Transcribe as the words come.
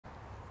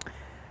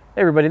Hey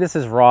everybody, this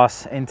is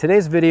Ross. In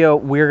today's video,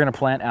 we're going to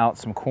plant out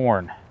some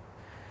corn.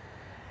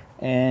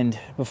 And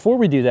before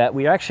we do that,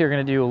 we actually are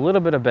going to do a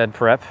little bit of bed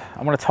prep.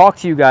 I want to talk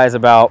to you guys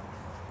about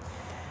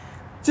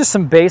just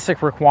some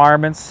basic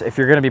requirements if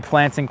you're going to be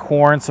planting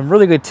corn. Some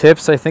really good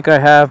tips I think I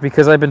have,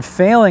 because I've been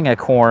failing at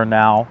corn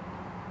now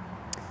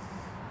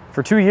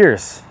for 2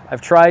 years.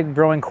 I've tried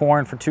growing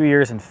corn for 2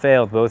 years and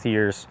failed both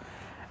years.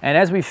 And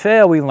as we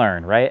fail, we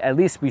learn, right? At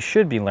least we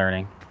should be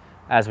learning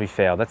as we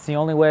fail. That's the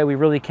only way we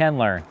really can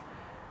learn.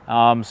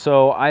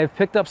 So I've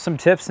picked up some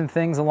tips and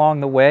things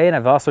along the way, and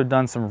I've also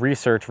done some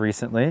research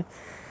recently.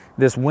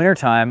 This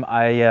wintertime,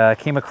 I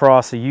came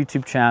across a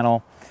YouTube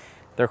channel.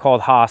 They're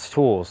called Haas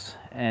Tools,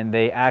 and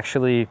they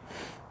actually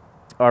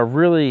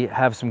really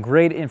have some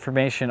great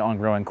information on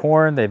growing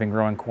corn. They've been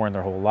growing corn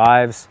their whole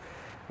lives.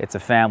 It's a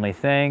family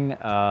thing.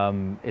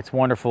 It's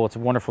wonderful. It's a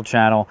wonderful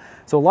channel.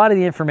 So a lot of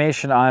the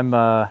information I'm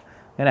going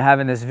to have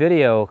in this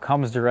video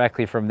comes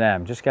directly from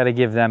them. Just got to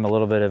give them a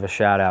little bit of a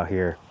shout out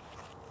here.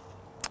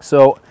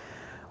 So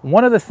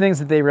one of the things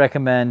that they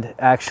recommend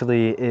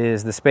actually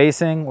is the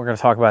spacing. We're going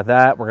to talk about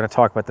that. We're going to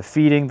talk about the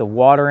feeding, the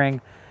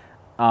watering,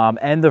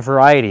 and the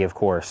variety, of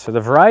course. So the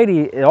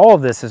variety, all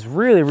of this is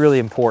really, really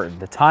important.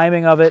 The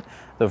timing of it,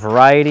 the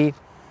variety.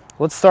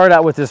 Let's start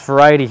out with this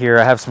variety here.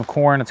 I have some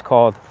corn. It's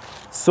called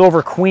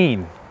Silver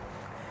Queen.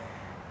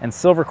 And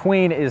Silver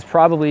Queen is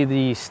probably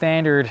the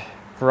standard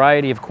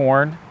variety of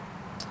corn.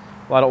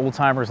 A lot of old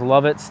timers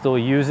love it, still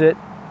use it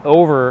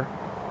over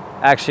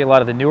actually a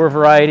lot of the newer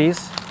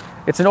varieties.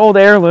 It's an old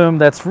heirloom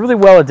that's really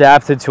well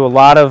adapted to a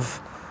lot of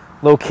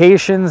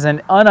locations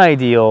and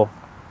unideal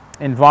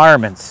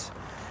environments,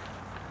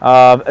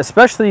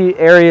 especially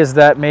areas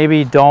that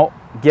maybe don't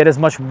get as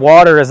much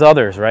water as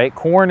others, right?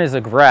 Corn is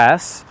a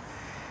grass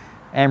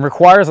and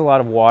requires a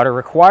lot of water,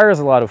 requires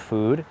a lot of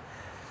food,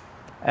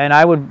 and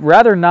I would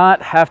rather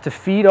not have to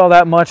feed all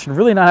that much and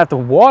really not have to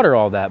water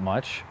all that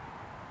much.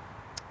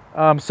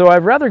 So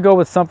I'd rather go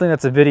with something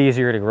that's a bit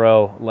easier to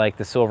grow, like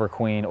the Silver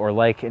Queen or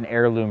like an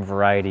heirloom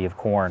variety of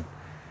corn.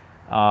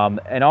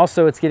 And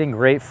also it's getting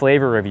great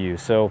flavor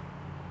reviews, so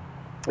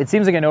it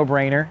seems like a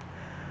no-brainer.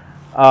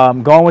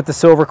 Going with the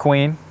Silver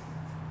Queen.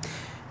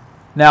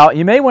 Now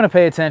you may want to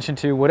pay attention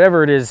to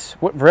whatever it is,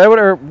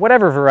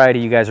 whatever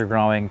variety you guys are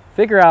growing.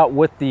 Figure out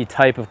what the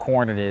type of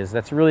corn it is.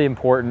 That's really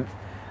important.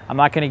 I'm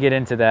not going to get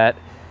into that.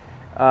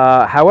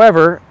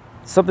 However,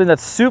 something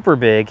that's super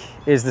big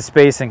is the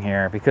spacing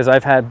here, because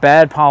I've had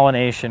bad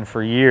pollination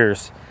for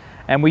years,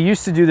 and we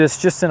used to do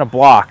this just in a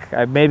block.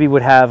 I maybe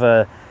would have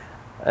a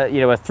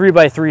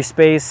 3x3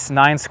 space,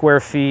 9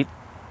 square feet,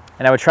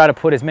 and I would try to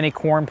put as many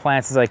corn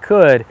plants as I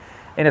could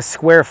in a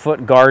square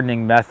foot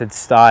gardening method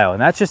style,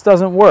 and that just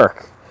doesn't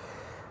work.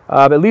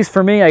 At least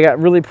for me, I got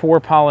really poor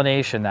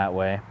pollination that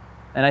way,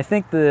 and I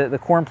think the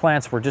corn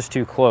plants were just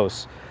too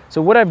close.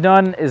 So what I've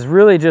done is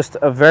really just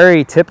a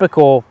very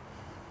typical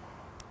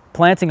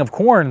planting of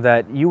corn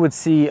that you would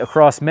see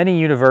across many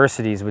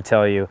universities would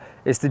tell you,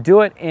 is to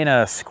do it in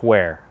a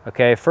square.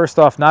 Okay, first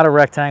off, not a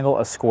rectangle,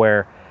 a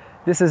square.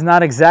 This is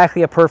not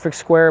exactly a perfect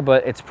square,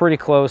 but it's pretty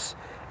close.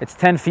 It's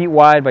 10 feet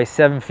wide by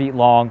 7 feet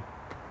long.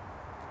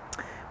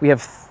 We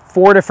have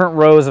 4 different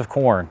rows of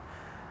corn.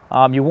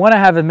 You want to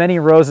have as many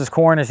rows of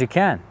corn as you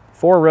can.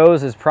 4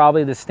 rows is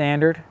probably the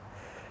standard.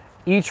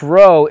 Each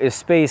row is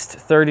spaced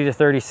 30 to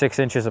 36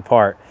 inches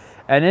apart,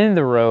 and in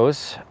the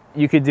rows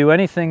you could do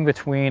anything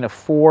between a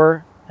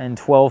 4 and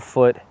 12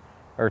 foot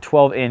or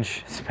 12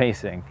 inch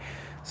spacing.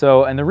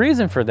 So, and the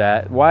reason for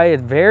that, why it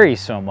varies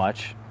so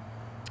much,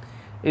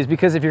 is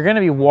because if you're going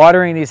to be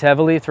watering these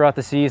heavily throughout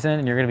the season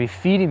and you're going to be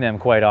feeding them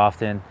quite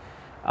often,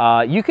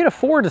 you can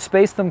afford to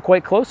space them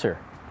quite closer.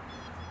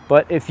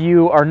 But if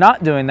you are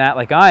not doing that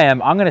like I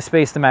am, I'm going to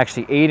space them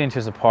actually 8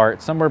 inches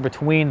apart, somewhere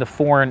between the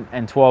 4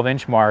 and 12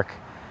 inch mark.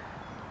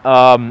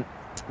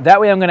 That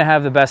way I'm going to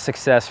have the best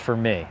success for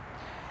me.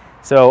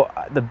 So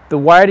the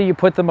wider you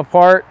put them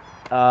apart,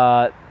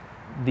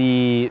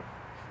 the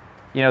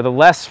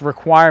less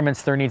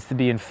requirements there needs to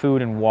be in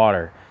food and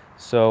water.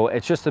 So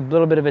it's just a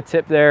little bit of a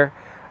tip there.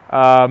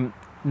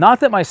 Not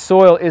that my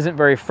soil isn't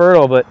very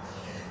fertile, but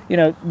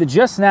the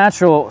Just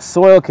Natural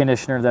soil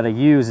conditioner that I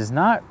use is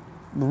not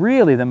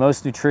really the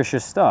most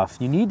nutritious stuff.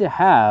 You need to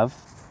have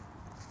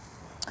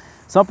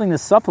something to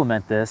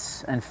supplement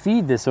this and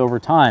feed this over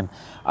time.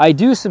 I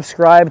do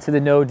subscribe to the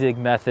no-dig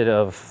method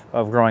of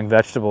growing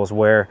vegetables,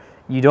 where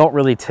you don't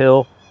really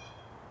till.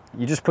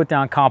 You just put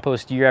down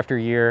compost year after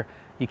year.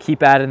 You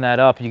keep adding that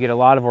up. You get a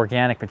lot of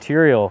organic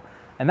material.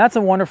 And that's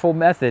a wonderful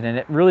method, and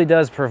it really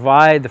does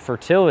provide the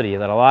fertility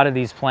that a lot of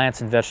these plants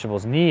and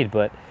vegetables need.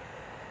 But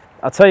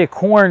I'll tell you,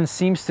 corn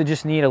seems to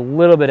just need a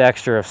little bit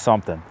extra of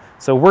something.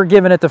 So we're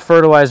giving it the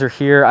fertilizer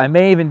here. I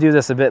may even do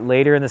this a bit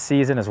later in the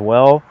season as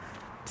well.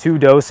 2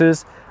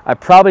 doses. I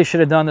probably should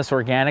have done this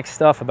organic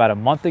stuff about a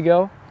month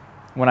ago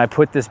when I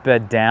put this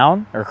bed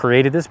down, or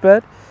created this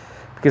bed,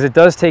 because it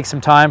does take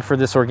some time for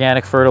this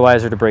organic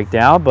fertilizer to break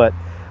down. But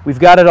we've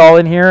got it all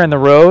in here in the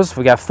rows.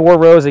 We got 4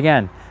 rows,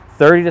 again,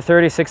 30 to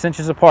 36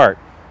 inches apart.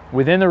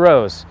 Within the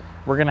rows,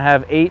 we're going to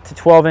have 8 to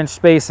 12 inch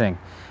spacing.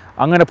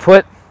 I'm going to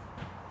put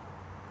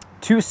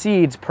 2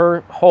 seeds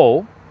per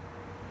hole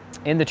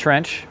in the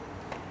trench,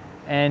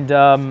 and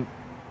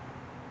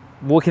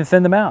we can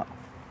thin them out.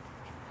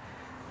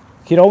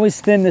 You can always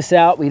thin this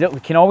out. We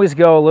can always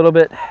go a little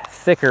bit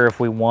thicker if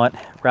we want,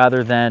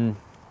 rather than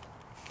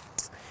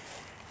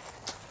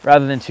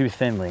too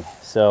thinly.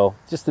 So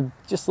just a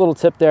little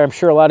tip there. I'm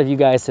sure a lot of you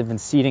guys have been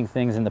seeding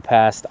things in the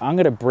past. I'm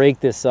going to break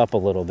this up a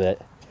little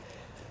bit.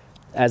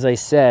 As I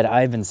said,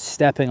 I've been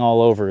stepping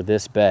all over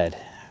this bed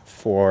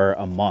for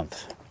a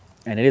month,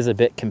 and it is a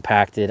bit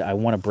compacted. I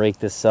want to break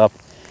this up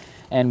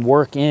and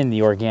work in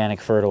the organic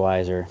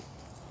fertilizer.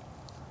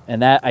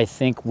 And that, I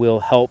think, will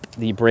help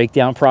the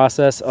breakdown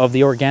process of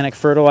the organic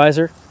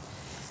fertilizer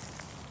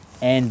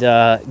and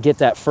get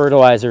that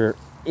fertilizer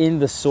in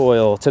the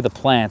soil to the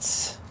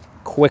plants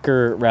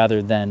quicker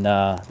rather than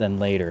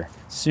later,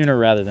 sooner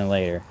rather than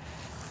later.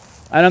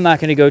 And I'm not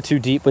going to go too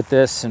deep with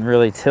this and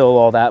really till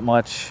all that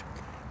much.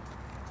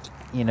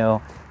 You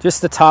know,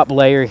 just the top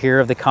layer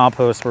here of the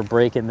compost, we're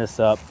breaking this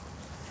up,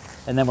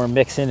 and then we're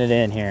mixing it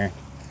in here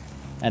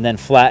and then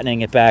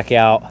flattening it back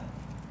out,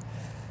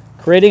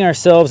 creating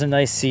ourselves a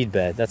nice seed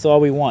bed. That's all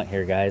we want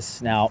here,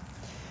 guys. Now,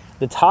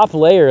 the top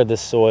layer of the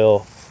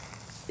soil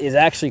is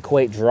actually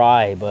quite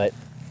dry, but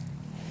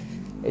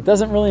it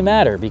doesn't really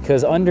matter,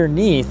 because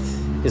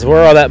underneath is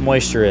where all that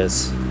moisture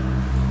is.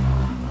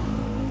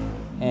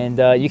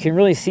 And you can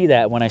really see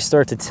that when I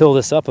start to till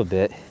this up a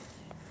bit.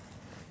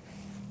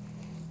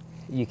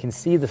 You can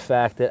see the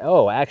fact that,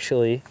 oh,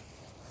 actually,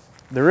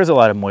 there is a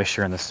lot of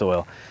moisture in the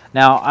soil.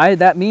 Now,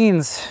 that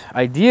means,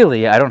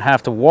 ideally, I don't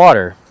have to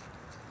water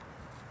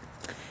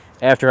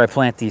after I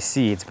plant these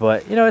seeds,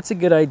 but, you know, it's a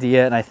good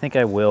idea, and I think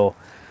I will.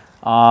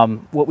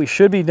 What we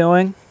should be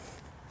doing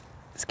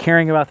is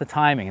caring about the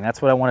timing, and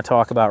that's what I want to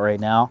talk about right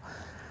now.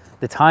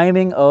 The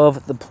timing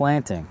of the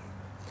planting.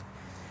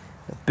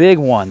 A big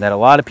one that a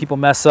lot of people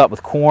mess up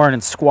with corn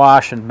and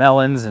squash and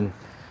melons and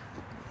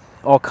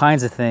all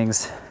kinds of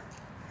things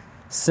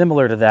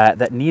similar to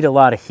that need a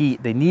lot of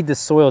heat. They need the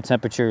soil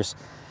temperatures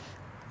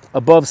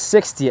above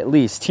 60 at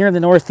least. Here in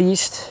the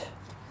Northeast,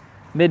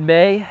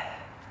 mid-May,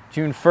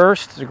 June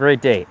 1st is a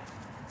great date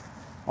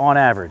on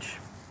average.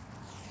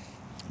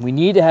 We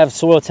need to have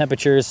soil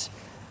temperatures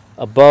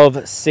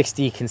above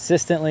 60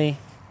 consistently.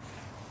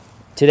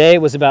 Today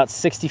it was about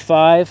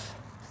 65.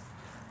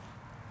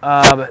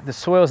 But the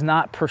soil is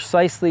not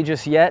precisely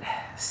just yet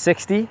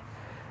 60.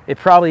 It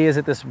probably is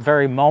at this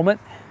very moment.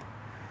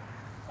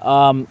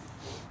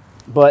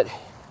 But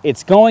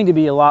it's going to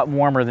be a lot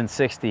warmer than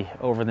 60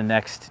 over the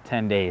next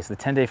 10 days. The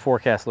 10-day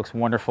forecast looks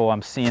wonderful.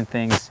 I'm seeing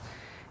things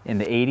in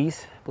the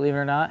 80s, believe it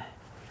or not.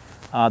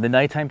 The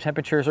nighttime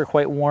temperatures are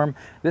quite warm.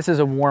 This is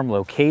a warm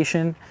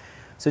location.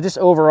 So just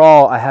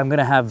overall, I'm going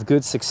to have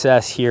good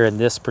success here in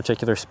this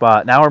particular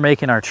spot. Now we're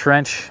making our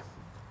trench.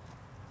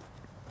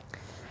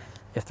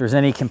 If there's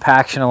any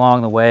compaction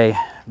along the way,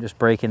 I'm just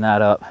breaking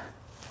that up.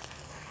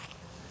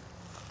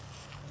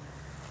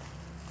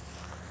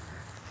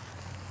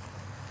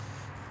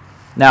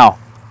 Now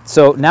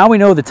we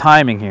know the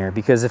timing here,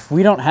 because if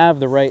we don't have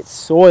the right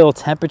soil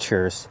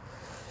temperatures,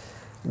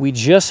 we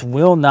just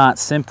will not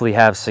simply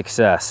have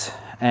success.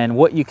 And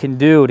what you can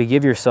do to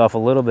give yourself a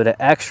little bit of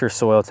extra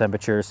soil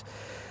temperatures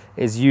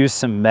is use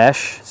some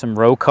mesh, some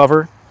row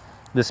cover.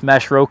 This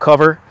mesh row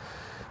cover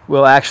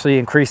will actually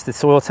increase the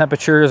soil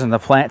temperatures and the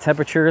plant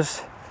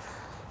temperatures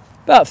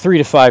about 3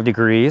 to 5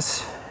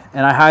 degrees.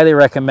 And I highly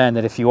recommend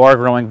that if you are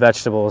growing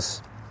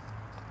vegetables,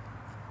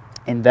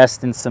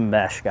 invest in some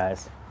mesh,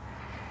 guys.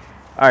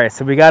 All right,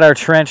 so we got our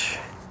trench.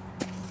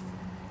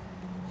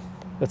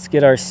 Let's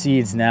get our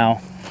seeds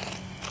now.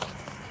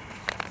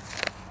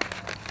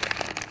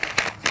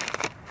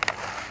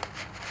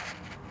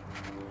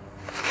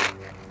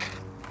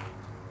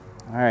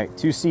 All right,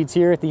 2 seeds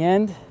here at the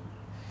end.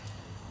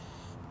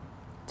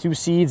 2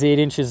 seeds, 8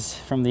 inches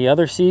from the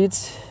other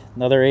seeds.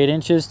 Another 8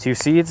 inches, 2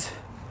 seeds.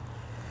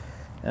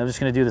 And I'm just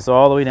gonna do this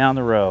all the way down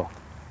the row.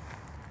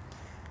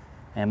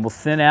 And we'll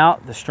thin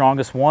out the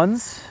strongest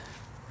ones.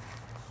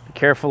 Be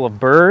careful of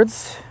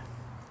birds.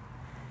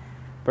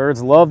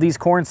 Birds love these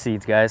corn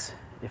seeds, guys.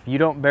 If you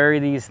don't bury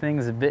these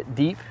things a bit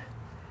deep,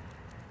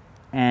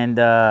 and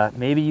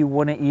maybe you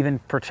wouldn't even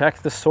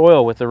protect the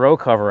soil with the row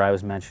cover I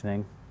was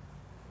mentioning.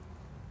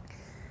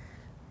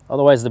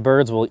 Otherwise, the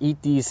birds will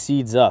eat these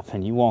seeds up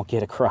and you won't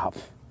get a crop.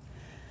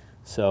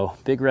 So,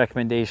 big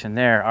recommendation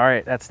there. All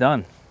right, that's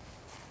done.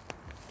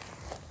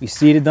 We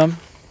seeded them.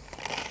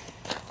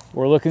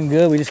 We're looking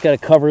good. We just got to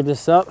cover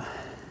this up.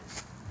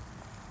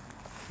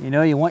 You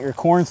know, you want your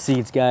corn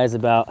seeds, guys,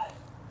 about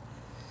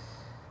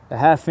a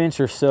 ½ inch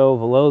or so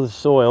below the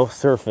soil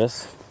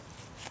surface.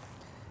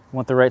 You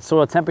want the right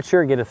soil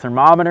temperature, get a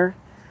thermometer.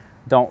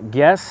 Don't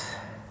guess.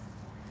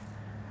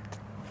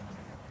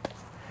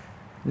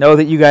 Know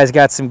that you guys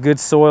got some good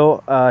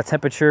soil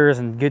temperatures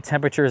and good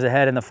temperatures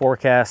ahead in the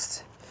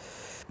forecast.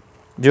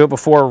 Do it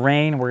before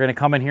rain. We're going to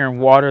come in here and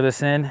water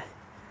this in.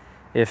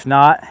 If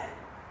not,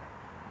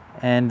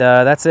 and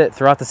that's it.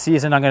 Throughout the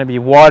season, I'm going to be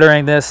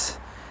watering this.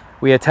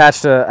 We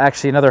attached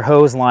actually another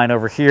hose line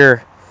over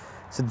here,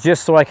 so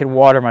just so I can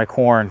water my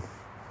corn.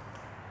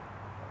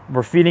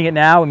 We're feeding it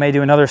now. We may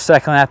do another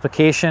second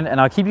application, and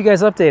I'll keep you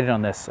guys updated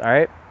on this, all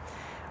right?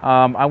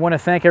 I want to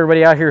thank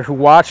everybody out here who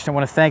watched. I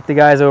want to thank the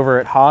guys over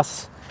at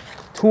Haas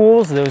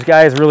Tools. Those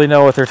guys really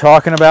know what they're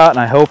talking about, and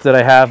I hope that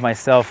I have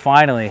myself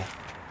finally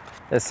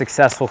a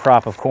successful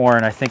crop of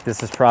corn. I think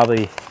this is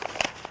probably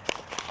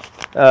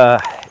a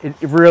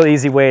real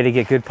easy way to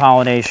get good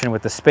pollination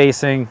with the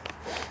spacing.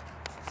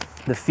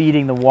 The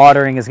feeding, the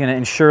watering is going to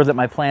ensure that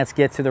my plants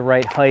get to the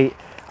right height.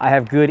 I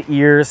have good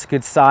ears,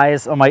 good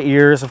size on my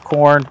ears of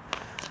corn.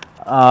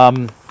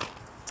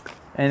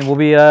 And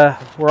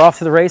we're off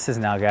to the races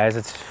now, guys.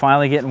 It's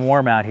finally getting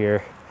warm out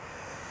here.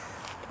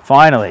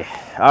 Finally.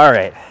 All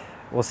right.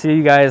 We'll see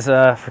you guys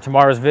for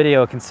tomorrow's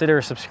video.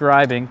 Consider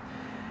subscribing,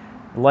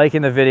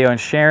 liking the video, and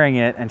sharing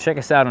it. And check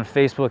us out on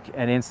Facebook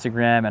and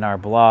Instagram and our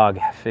blog,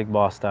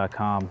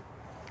 figboss.com.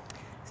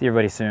 See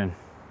everybody soon.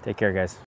 Take care, guys.